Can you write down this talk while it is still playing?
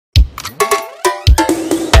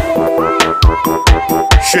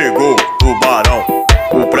Chegou o tubarão,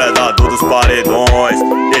 o predador dos paredões.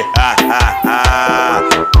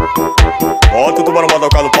 Bota o tubarão pra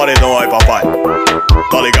tocar no paredão aí, papai.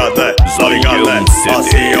 Tá ligado, né? Tá ligado, né?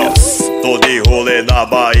 Assim, ó. Tô de rolê na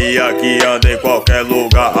Bahia, que anda em qualquer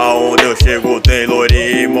lugar. Aonde eu chego tem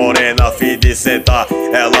loirinha e morena, fim de sentar.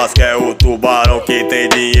 Elas querem o tubarão que tem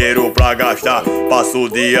dinheiro pra gastar. Passa o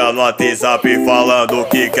dia no WhatsApp falando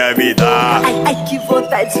que quer me dar. Ai, ai, que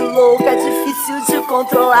vontade louca, difícil de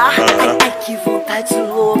controlar. Ai, ai, que vontade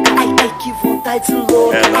louca. Ai, ai, que vontade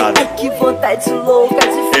louca. Ai, ai, que vontade louca,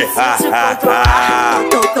 difícil de controlar.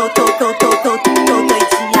 Tô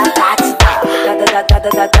doidinha pra te dar. Tô doidinha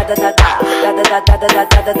pra te dar.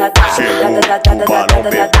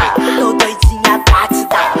 Tô doidinha pra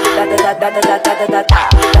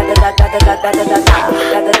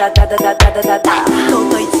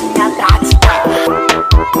te dar.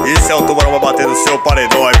 Isso é o tubarão pra bater no seu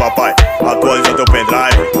paredão aí, papai. Atualiza teu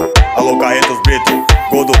pendrive. Alô, Carretas Brito,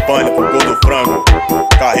 gol do pânico, gol do frango.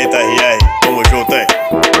 Carreta RR, tamo junto, hein?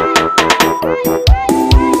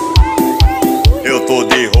 Eu tô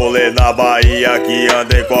de rolê na Bahia, que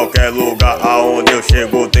anda em qualquer lugar. Aonde eu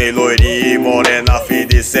chego tem loirinha e morena, fim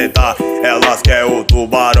de sentar. Elas querem o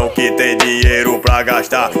tubarão que tem dinheiro pra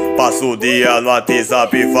gastar. Passa o dia no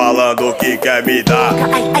WhatsApp falando que quer me dar.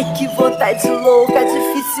 Ai, ai, que vontade louca,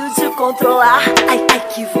 difícil de controlar. Ai, ai,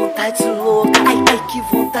 que vontade louca. Ai, ai, que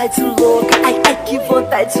vontade louca. Ai, ai, que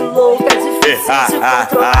vontade louca, difícil de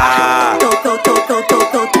controlar. Tô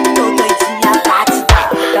doidinha pra te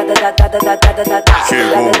dar.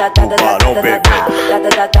 Chegou o tubarão, bebê.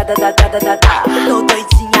 Tô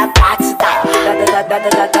doidinha pra te dar.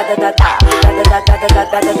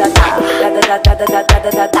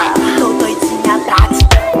 Tô doidinha pra te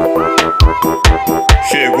dar.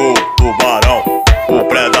 Chegou o tubarão, o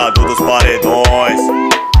predador dos paredões.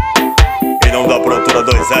 Em nome da produtora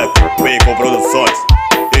 2F, vem com produções.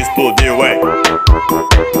 Explodiu, hein?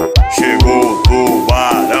 Chegou o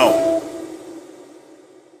tubarão.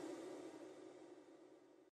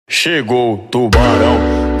 Chegou o tubarão.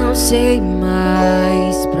 Não sei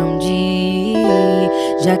mais pra onde ir,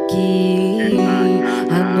 já que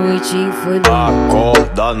a noite foi longa.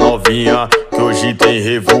 Acorda novinha, que hoje tem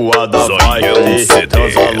revoada. Vai ter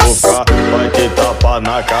transa louca, vai ter tapa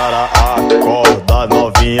na cara. Acorda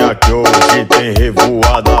novinha, que hoje tem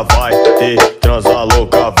revoada. Vai ter transa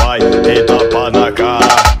louca, vai ter tapa na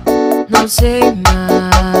cara. Não sei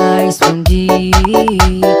mais pra onde ir,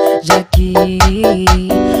 já que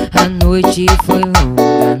a noite foi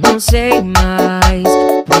longa. Não sei mais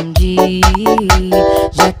pra onde ir,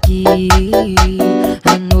 já que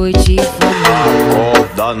a noite foi longa.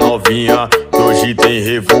 Acorda novinha, que hoje tem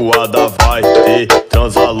revoada. Vai ter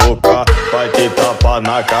transa louca, vai ter tapa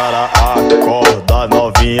na cara. Acorda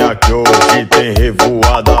novinha, que hoje tem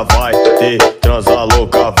revoada. Vai ter transa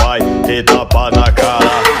louca, vai ter tapa na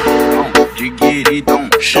cara.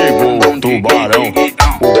 Chegou o tubarão,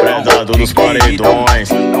 o predador dos paredões.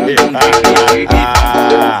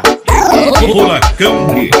 Furacão.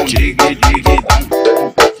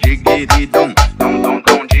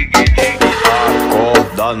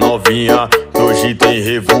 Acorda novinha, que hoje tem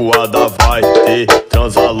revoada. Vai ter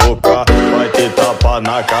transa louca, vai ter tapa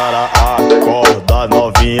na cara. Acorda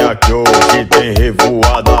novinha, que hoje tem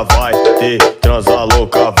revoada. Vai ter transa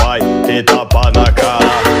louca, vai ter tapa na cara.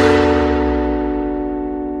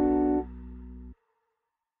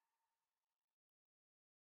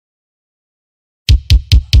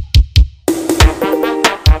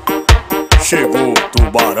 Chegou o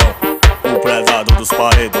tubarão, o predador dos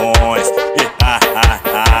paredões.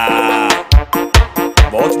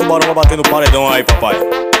 Bota o tubarão pra bater no paredão aí, papai.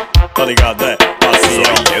 Tá ligado, né? Passinho,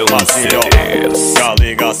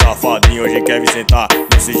 Galega safadinho, hoje quer me sentar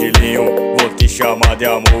no sigilinho. Vou te chamar de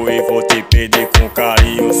amor e vou te pedir com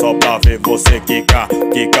carinho. Só pra ver você quicar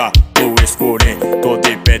no escurinho. Tô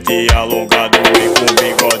de pente alongado e com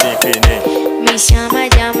bigode fininho. Me chama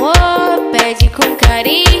de amor, pede com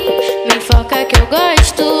carinho. Me foca que eu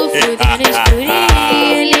gosto, fudendo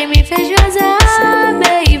escurinho. Ele me fez gozar,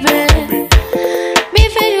 baby. Me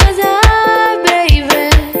fez gozar, baby.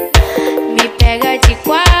 Me pega de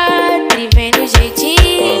quatro e vem no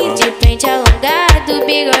jeitinho. De pente alongado,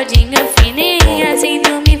 bigodinho fininho. Assim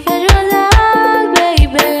tu me fez gozar,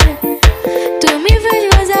 baby. Tu me fez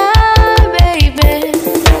gozar, baby.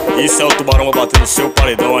 Isso é o tubarão pra bater no seu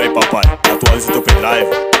paredão aí, papai. Atualiza teu pendrive.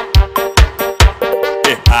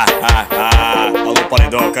 Alô,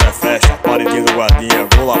 paredão, cara, fecha. Paredinho do guardinha.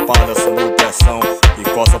 Vou lapada, subindo pressão.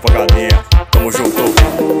 Encosta pra gadinha. Tamo junto.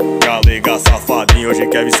 Galega safadinho, hoje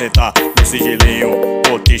quer me sentar no sigilinho.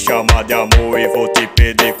 Vou te chamar de amor e vou te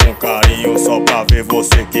pedir com carinho. só pra ver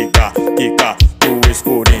você quicar, quicar no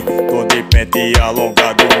escurinho. Tô de pente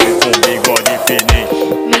alongado e com bigode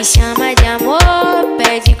fininho. Me chama de amor,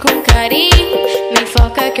 pede com carinho. Me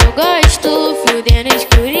foca que eu gosto, fudendo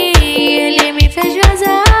escurinho. Ele me fez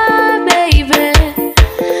vazar, baby.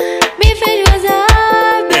 Me fez vazar,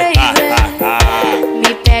 baby.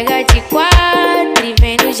 Me pega de quatro e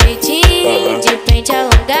vem no jeitinho. De pente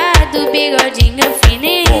alongado, bigodinho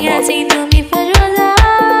fininho. Assim tu me fez vazar,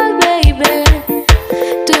 baby.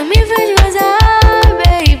 Tu me fez vazar,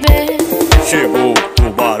 baby. Chegou o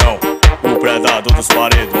Tubarão, o predador dos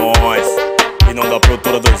paredões. E não da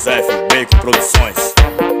produtora dos F, Bacon Produções.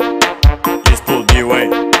 Explodiu, hein?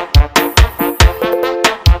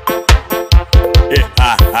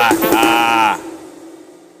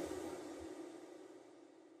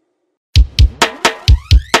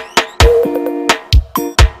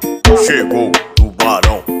 Chegou o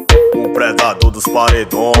Tubarão, o predador dos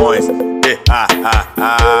paredões.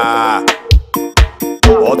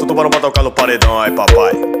 Bota o Tubarão pra tocar no paredão aí,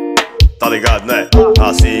 papai. Tá ligado, né?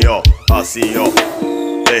 Assim, ó, assim, ó.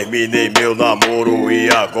 Terminei meu namoro e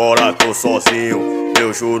agora tô sozinho.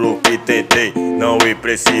 Eu juro que tentei não ir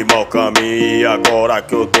pra esse mau caminho. E agora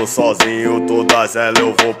que eu tô sozinho, todas elas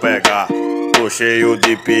eu vou pegar. Tô cheio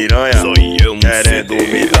de piranha, Zoião querendo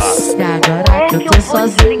me dar. E agora que eu tô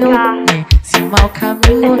sozinho, nesse mau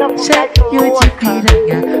caminho, cheio de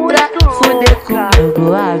piranha pra foder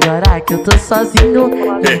comigo. Agora que eu tô sozinho,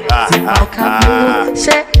 nesse mau caminho,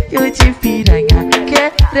 cheio de piranha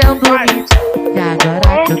querendo me. E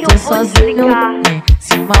agora que eu tô sozinho,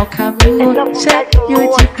 nesse mau caminho, cheio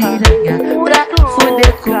de piranha pra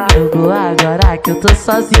foder comigo. Agora que eu tô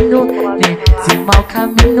sozinho, nesse mau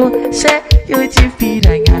caminho, cheio de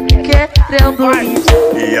piranha querendo me.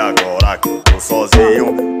 E agora que eu tô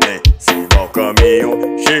sozinho, nesse mau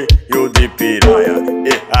caminho, cheio de piranha.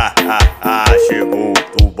 Chegou o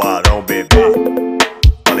Tubarão, bebê.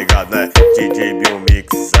 Tá ligado, né? DJ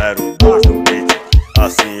Biomix 02 no beat.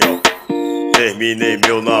 Assim, ó. Terminei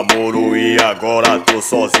meu namoro e agora tô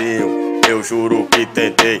sozinho. Eu juro que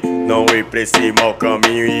tentei não ir pra esse mau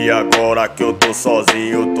caminho. E agora que eu tô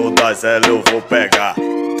sozinho, todas elas eu vou pegar.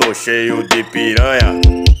 Tô cheio de piranha,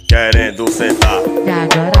 querendo sentar. E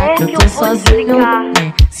agora que eu tô sozinho,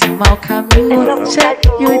 nesse mau caminho, cheio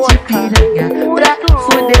de piranha pra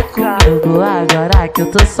foder comigo. Agora que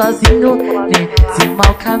eu tô sozinho, nesse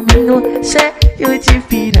mau caminho, cheio de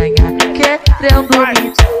piranha querendo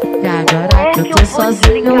me. E agora que eu tô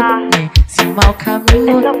sozinho, nesse mau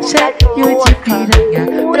caminho, cheio de piranha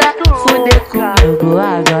pra foder comigo.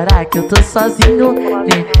 Agora que eu tô sozinho,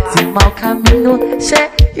 nesse mau caminho,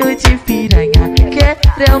 cheio de piranha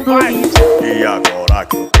querendo me. E agora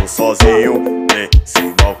que eu tô sozinho, nesse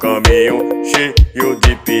mau caminho, cheio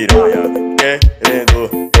de piranha querendo.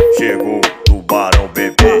 Chegou o Tubarão,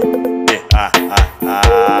 bebê.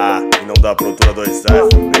 E não da produtora 2F,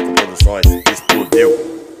 Bacon Produções. Explodiu.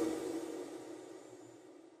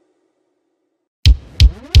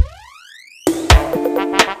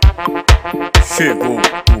 Chegou o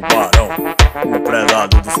Tubarão, o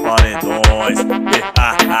predador dos paredões.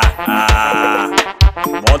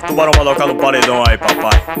 Bota o Tubarão pra tocar no paredão aí,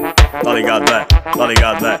 papai. Tá ligado, né? Tá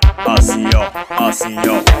ligado, né? Assim, ó, assim,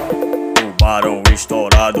 ó. Tubarão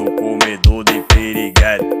estourado, comedor de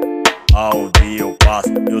piriguete. Aonde eu passo,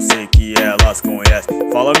 eu sei que elas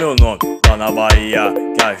conhecem. Fala meu nome lá na Bahia,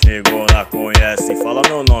 que as negona conhecem. Fala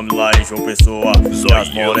meu nome lá em João Pessoa, que as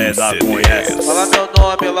morena conhecem. Fala meu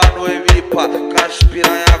nome lá no Evipa, que as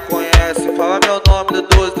piranha conhece. Fala meu nome do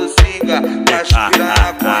 12 do Zinga, que as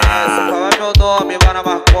piranha conhece. Fala meu nome lá na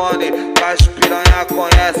Marconi, que as piranha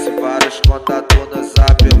conhece. Vários contatos no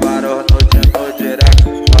zap, vários no direct.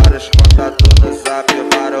 Vários contatos no zap,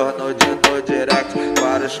 vários no direct.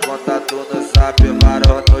 Vários contatos no zap,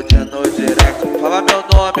 vários no direct. Fala meu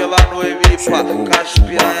nome lá no Evipa, que as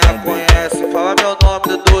piranha conhece. Fala meu nome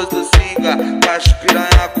do 12 do Zinga, que as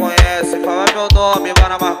piranha conhece. Fala meu nome lá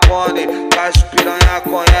na Marconi, que as piranha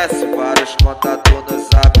conhece. Vários contatos no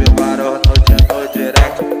zap, vários no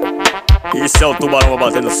direct. Isso é o Tubarão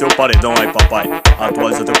batendo seu paredão aí, papai.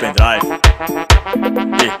 Atualiza teu pendrive.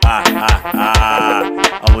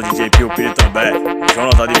 Alô DJ Pio Piri também. João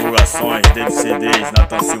das divulgações, David CDs,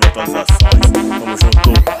 Natan Silva atualizações. Tamo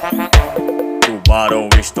junto. Tubarão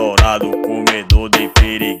estourado, comedor de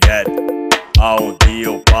piriguete. Aonde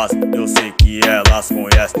eu passo, eu sei que elas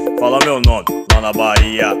conhecem. Fala meu nome lá na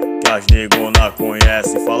Bahia, que as negona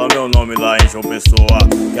conhecem. Fala meu nome lá em João Pessoa,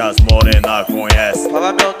 que as morena conhecem.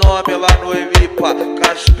 Fala meu nome lá no Evipa,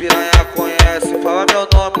 que as piranha conhece. Fala meu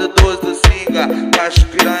nome do 12 do Zinga, que as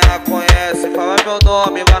piranha conhece. Fala meu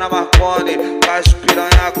nome lá na Marconi, que que as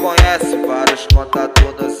piranha conhece. Vários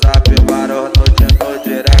contatos no zap, vários no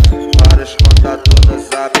direct. Vários contatos no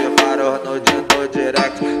zap, vários no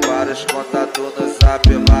direct. Vários contatos no zap,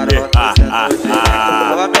 vários no direct.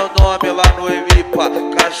 Fala meu nome lá no Evipa,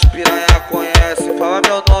 que as piranha conhece. Fala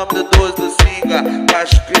meu nome do 12 do Singa, que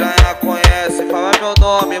as piranha conhece. Fala meu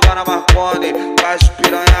nome lá na Marconi, que as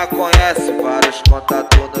piranha conhece. Vários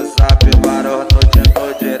contatos no zap, vários no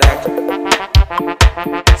direct.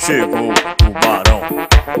 Chegou o Tubarão,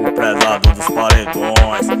 o prezado dos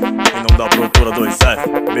paredões. Em nome da produtora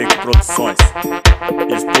 2F, Medio Produções.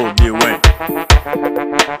 Explodiu, hein?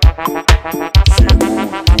 Chegou o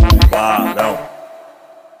Tubarão.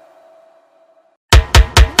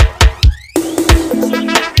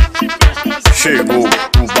 Chegou o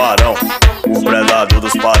Tubarão, o predador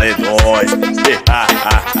dos paredões.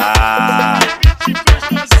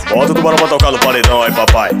 Bota o Tubarão pra tocar no paredão aí,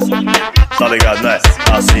 papai. Tá ligado, né?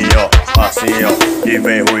 Assim, ó. E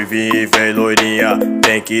vem ruivinha e vem loirinha.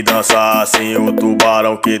 Tem que dançar assim o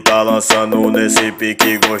Tubarão que tá lançando nesse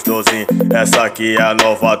pique gostosinho. Essa aqui é a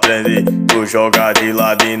nova trend do jogar de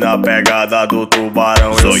ladinho na pegada do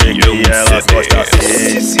Tubarão. Eu sei que elas gostam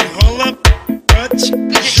assim. Desenrola, bate,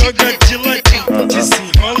 joga de ladinho.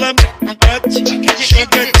 Desenrola, bate,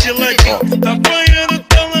 joga de ladinho. Apanhando,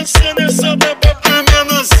 tá lançando essa braba pra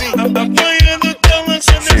menorzinho. Apanhando, tá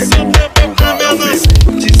lançando essa braba pra menorzinho.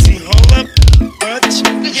 Desenrola, bate,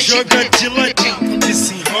 joga de ladinho.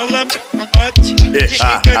 Desenrola, bate,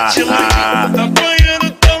 joga de ladinho. Apanhando,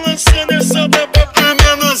 tá lançando essa braba pra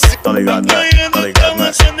menorzinho. Tá ligado, né? Tá ligado, né?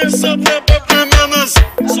 Lançando essa braba pra menorzinho.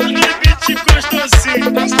 Só no beat gostosinho.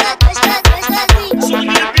 Só no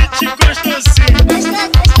beat gostosinho.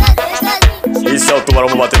 Isso é o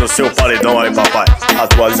Tubarão batendo no seu paredão aí, papai.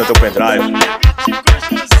 Atualiza teu pendrive.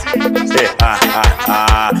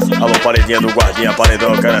 Alô, paredinha do guardinha,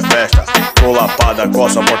 paredão, eu quero é festa. Com lapada,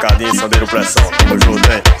 coça, pancadinha, sandeiro, pressão. Tamo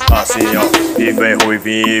junto, hein? Assim, ó. E vem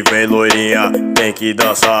ruivinha e vem loirinha. Tem que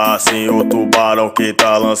dançar assim o Tubarão que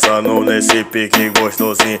tá lançando nesse pique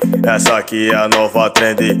gostosinho. Essa aqui é a nova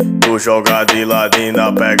trend do jogar de ladinho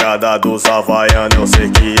na pegada dos havaianos. Eu sei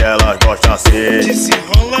que elas gostam assim.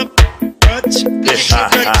 Desenrola, bate,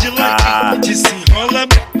 joga de ladinho. Desenrola,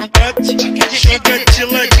 bate, joga de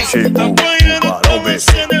ladinho. Apanhando, tá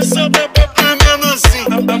lançando essa braba pra menorzinho.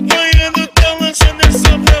 Apanhando, tá lançando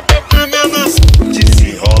essa braba pra menorzinho.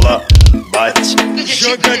 Desenrola, bate,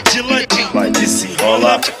 Joga de ladinho. vai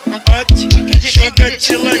desenrola. Bate, joga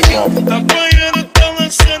de ladinho. Apanhando, tá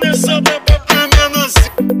lançando essa braba pra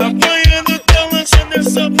menorzinho. Apanhando, tá lançando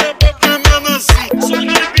essa braba pra menorzinho. Só no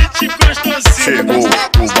beat gostosinho. Chegou o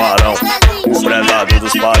Tubarão, o predador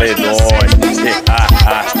dos paredões.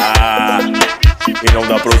 Em nome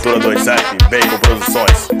da produtora 2F, Bacon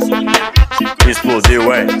Produções.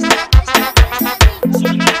 Explodiu, hein?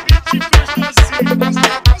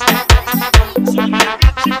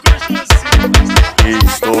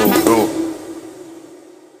 Estourou.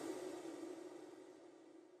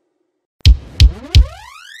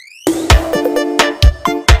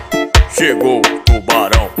 Chegou o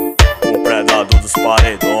Tubarão, o predador dos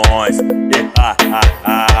paredões.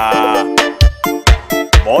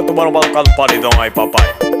 Bota o Tubarão pra tocar no paredão aí,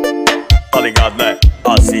 papai. Tá ligado, né?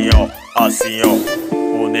 Assim, ó.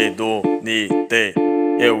 Unido, nite.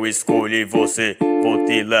 Eu escolhi você, vou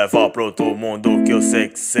te levar pro outro mundo que eu sei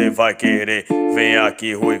que cê vai querer. Vem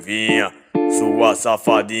aqui, ruivinha, sua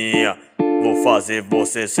safadinha. Vou fazer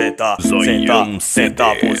você sentar,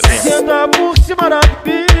 sentar por cima. Senta por cima da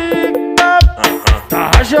pica.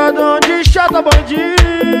 Tá rajadão de chata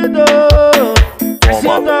bandido.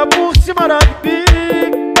 Senta por cima da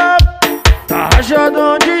pica. Tá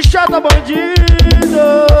rajadão de chata bandido.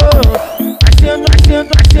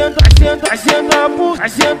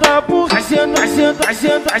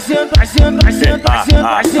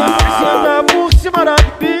 Senta por cima da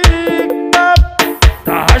pica.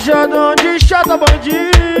 Tá rajadão de chata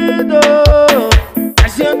bandido.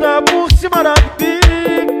 Senta por cima da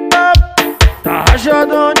pica. Tá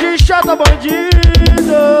rajadão de chata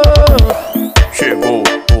bandido. Chegou o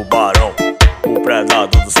Tubarão, o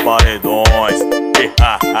predador dos paredões.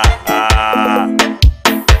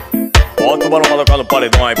 Bota o Tubarão pra tocar no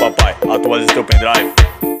paredão aí, papai. Atualiza teu pendrive.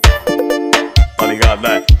 Tá ligado,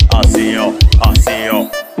 né? Assim, ó.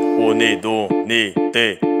 Unido,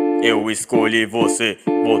 nite. Eu escolhi você,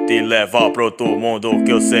 vou te levar pro outro mundo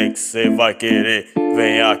que eu sei que cê vai querer.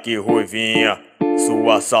 Vem aqui, ruivinha,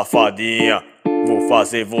 sua safadinha. Vou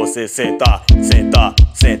fazer você sentar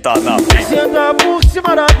na pica. Senta por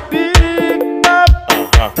cima da pica.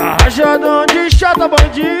 Tá rajadão de chata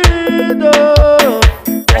bandido.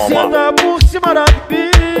 Senta por cima da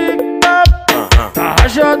pica.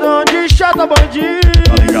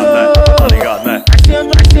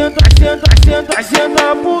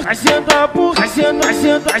 senta por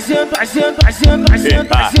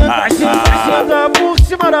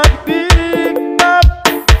cima da pica.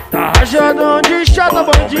 Tá rajadão de chata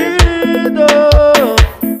bandido.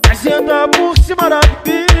 Senta por cima da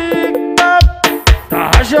pica.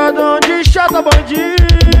 Tá rajadão de chata bandido.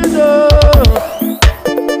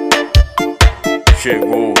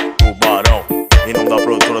 Chegou o Tubarão, em nome da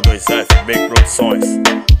produtora 2F, Bem Produções.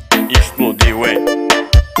 Explodiu, hein?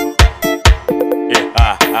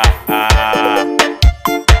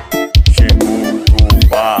 Chegou o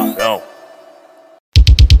Tubarão.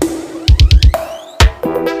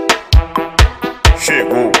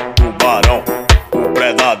 Chegou o Tubarão, o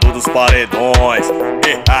predador dos paredões.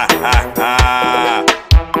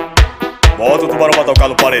 Bota o Tubarão pra tocar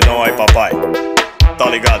no paredão aí, papai. Tá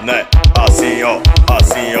ligado, né? Assim, ó,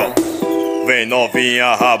 assim, ó. Vem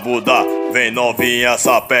novinha rabuda, vem novinha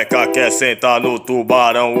sapeca, quer sentar no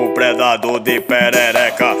Tubarão, o predador de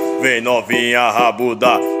perereca. Vem novinha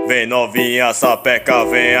rabuda, vem novinha sapeca,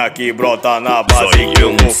 vem aqui brota na base que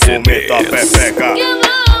eu vou comer tua pepeca.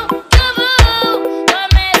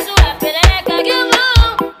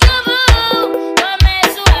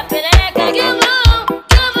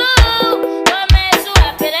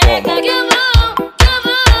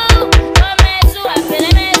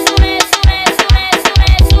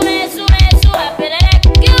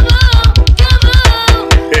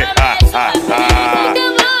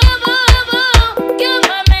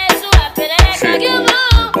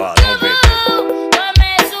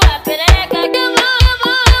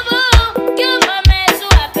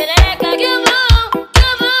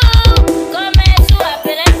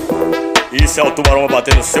 Esse é o Tubarão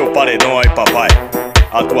batendo no seu paredão aí, papai.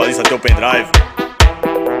 Atualiza teu pendrive.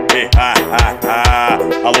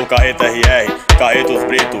 Alô, carreta RR, carretos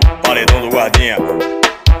Brito, paredão do guardinha.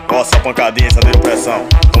 Nossa pancadinha, essa depressão,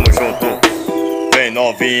 tamo junto. Vem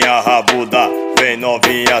novinha rabuda, vem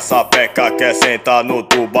novinha sapeca, quer sentar no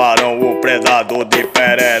Tubarão, o predador de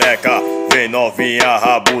perereca. Vem novinha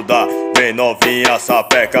rabuda, vem novinha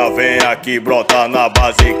sapeca, vem aqui brota na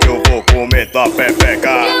base que eu vou comer tua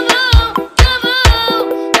pepeca.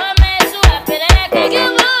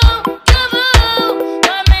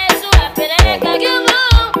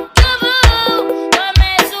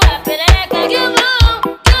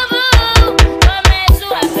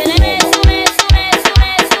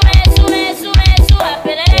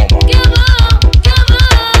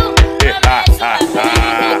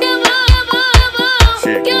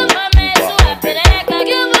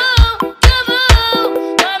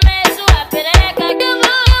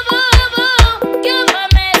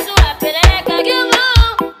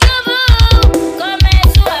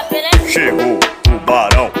 Chegou o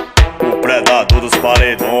Tubarão, o predador dos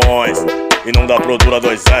paredões. Em nome da produtora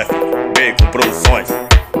 2F, Bacon Produções.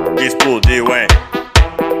 Explodiu, hein?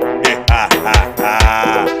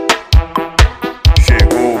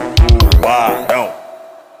 Chegou o Tubarão.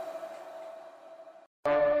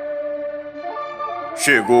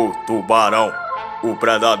 Chegou o Tubarão, o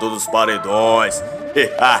predador dos paredões.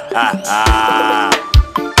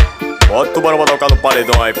 Bota o Tubarão pra tocar no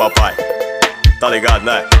paredão aí, papai. Tá ligado,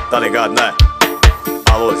 né? Tá ligado, né?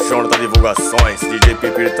 Alô, João da divulgações, DJ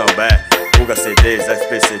Pipiri também. Divulga CDs,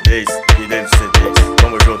 SPCDs e dentro CDs.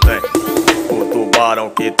 Tamo junto, hein? O Tubarão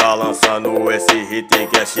que tá lançando esse hit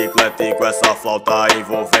que é chiclete com essa flauta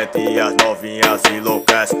envolvente e as novinhas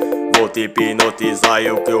enlouquece. Vou te hipnotizar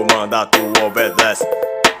e o que eu mandar tu obedece.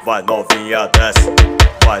 Vai novinha desce,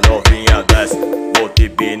 vai novinha desce. Vou te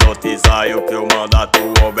hipnotizar e o que eu mandar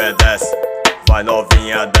tu obedece. Vai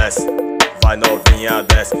novinha desce, vai novinha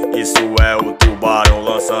desce. Isso é o Tubarão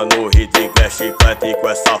lançando o hit que é chiclete com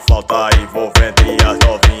essa flauta envolvente e as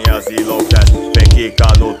novinhas enlouquece. Vem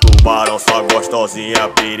quicar no Tubarão, sua gostosinha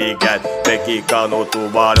piriguete. Vem quicar no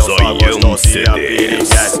Tubarão, sua gostosinha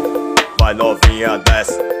piriguete. Vai novinha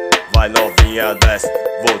desce, vai novinha desce.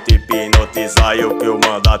 Vou te hipnotizar e o que eu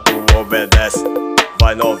mandar tu obedece.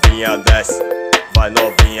 Vai novinha desce, vai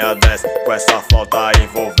novinha desce. Com essa flauta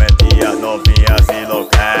envolvente e as novinhas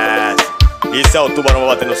enlouquece. Isso é o Tubarão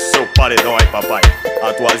batendo no seu paredão aí, papai.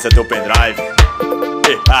 Atualiza teu pendrive.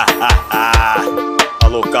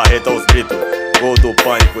 Alô, carreta os gritos, gol do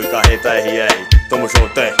pânico e carreta RR. Tamo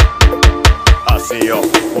junto, hein? Assim, ó,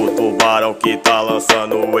 o Tubarão que tá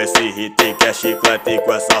lançando esse hit que é chiclete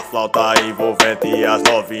com essa flauta envolvente e as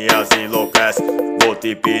novinhas enlouquece. Vou te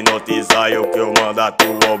hipnotizar e o que eu mandar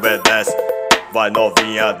tu obedece. Vai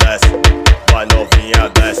novinha desce, vai novinha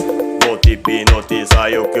desce. Vou te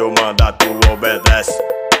hipnotizar e o que eu mandar tu obedece.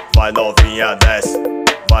 Vai novinha desce,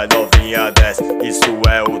 vai novinha desce. Isso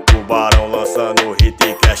é o Tubarão lançando lançando hit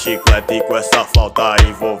que é chiclete com essa flauta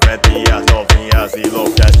envolvente. E as novinhas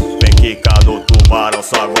enlouquecem. Vem quicar no tubarão,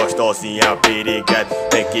 só gostosinha piriguete.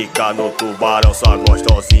 Vem quicar no tubarão, só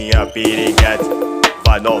gostosinha piriguete.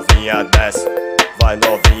 Vai novinha desce, vai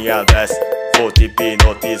novinha desce. Vou te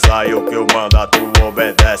hipnotizar e o que eu mandar tu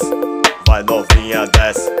obedece. Vai novinha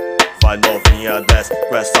desce, vai novinha desce.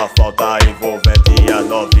 Com essa flauta envolvente e as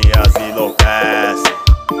novinhas enlouquecem.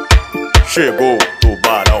 Chegou o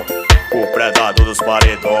tubarão, o predador dos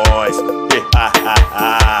paredões.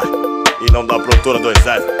 Em nome da produtora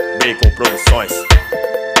 2F, Bacon Produções.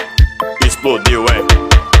 Explodiu, hein?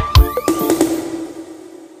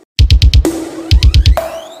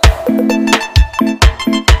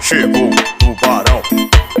 Chegou o tubarão,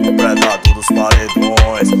 o predador dos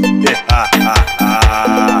paredões.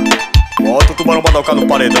 Bota o tubarão pra tocar no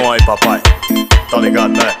paredão aí, papai. Tá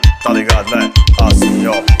ligado, né? Tá ligado, né? Assim,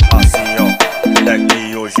 ó, assim, ó. É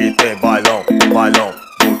que hoje tem bailão, bailão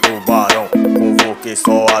do tubarão. Convoquei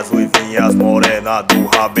só as ruivinhas morenas do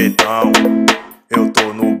rabetão. Eu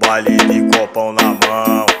tô no baile de copão na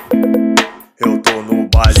mão. Eu tô no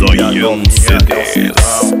baile Zoião CDs.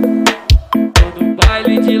 Tô no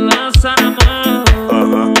baile de lança na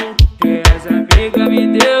mão. Que as amigas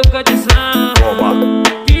me deu condição.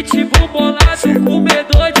 Pitbull bolado,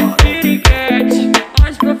 comedor de piriguete.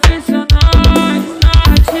 As profissionais na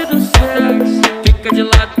arte do sexo. Fica de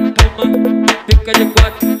lado, toma, fica de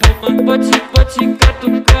quatro, toma. Vou te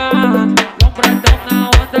catucar, lombradão na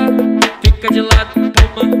onda. Fica de lado,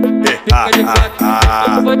 toma, fica de quatro,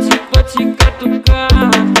 toma. Vou te catucar,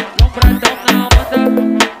 lombradão na onda.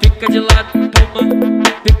 Fica de lado, toma,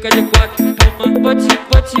 fica de quatro, toma. Vou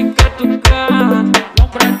te catucar,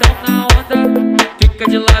 lombradão na onda. Fica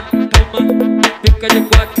de lado, toma, fica de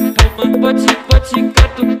quatro, toma. Vou te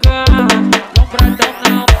catucar, lombradão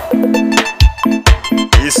na onda.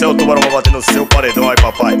 Isso é o tubarão pra bater no seu paredão aí,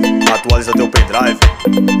 papai. Atualiza teu pendrive.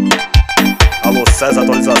 Alô César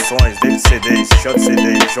Atualizações, David CDs, Xand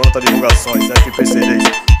CDs, Jonathan Divulgações, FP CDs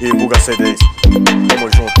e Guga CDs. Tamo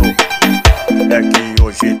junto. É que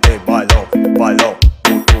hoje tem bailão, bailão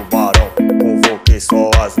do tubarão. Convoquei só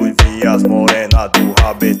as ruivinhas morenas do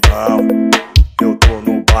rabetão. Eu tô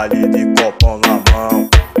no baile de copão na mão.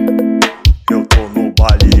 Eu tô no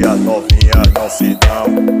baile e as novinhas não se dão.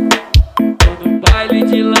 Tô no baile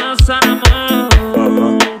de lança na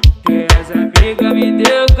mão. Que as amigas me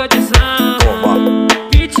deu condição.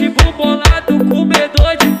 Pitbull bolado,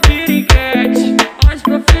 comedor de piriguete. As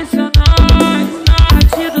profissionais na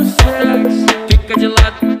arte do sexo. Fica de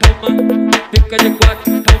lado, toma, fica de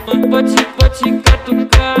quatro, toma. Vou te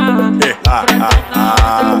catucar, lombradão na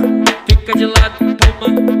onda. Fica de lado, toma,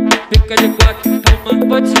 fica de quatro, toma.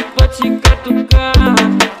 Vou te catucar,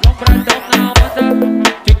 lombradão na onda.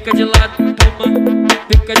 Fica de lado, toma,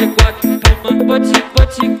 fica de quatro, toma. Vou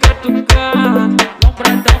te catucar,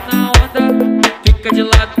 lombradão na onda. Fica de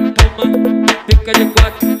lado, toma, fica de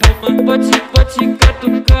quatro, toma. Vou te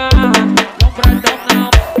catucar, lombradão na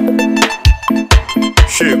onda.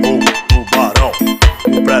 Chegou o tubarão,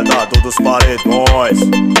 o predador dos paredões.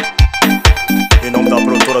 Em nome da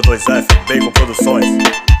produtora 2F, Bacon Produções.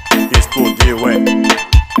 Explodiu, hein?